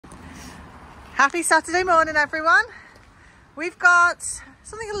Happy Saturday morning, everyone. We've got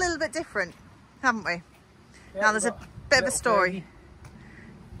something a little bit different, haven't we? Yeah, now there's a bit of a story.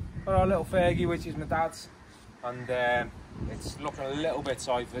 Got our little Fergie, which is my dad's, and it's looking a little bit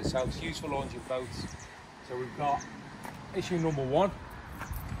sorry for itself. It's used for launching boats. So we've got issue number one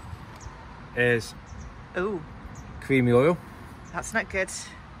is creamy oil. That's not good.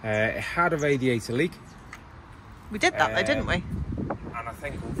 It had a radiator leak. We did that though, didn't we? And I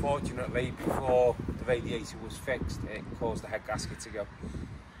think unfortunately before the radiator was fixed it caused the head gasket to go.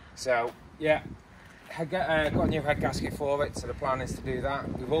 So yeah, got a new head gasket for it, so the plan is to do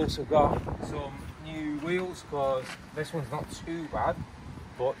that. We've also got some new wheels because this one's not too bad,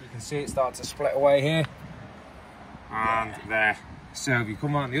 but you can see it start to split away here and there. So if you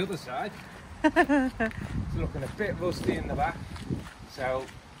come on the other side, it's looking a bit rusty in the back, so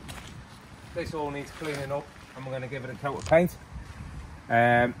this all needs cleaning up and we're going to give it a coat of paint.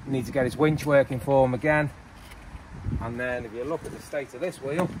 Need to get his winch working for him again, and then if you look at the state of this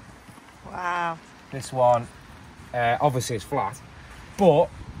wheel, wow, this one obviously is flat, but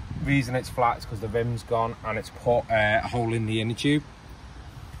the reason it's flat is because the rim's gone and it's put a hole in the inner tube.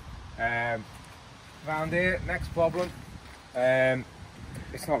 Round here, next problem,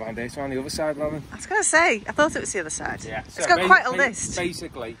 it's not round here, it's on the other side, Lauren. I was going to say, I thought it was the other side. Yeah, it's got quite a list.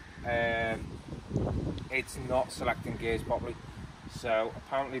 Basically, it's not selecting gears properly. So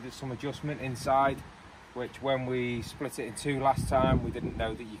apparently there's some adjustment inside, which when we split it in two last time, we didn't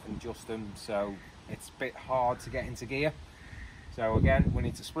know that you can adjust them. So it's a bit hard to get into gear. So again, we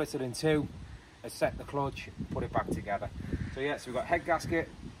need to split it in two, set the clutch, put it back together. So yeah, so we've got head gasket,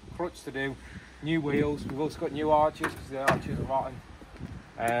 clutch to do, new wheels. We've also got new arches because the arches are rotten,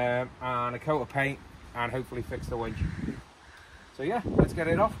 and a coat of paint, and hopefully fix the winch. So yeah, let's get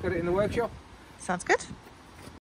it off, get it in the workshop. Sounds good.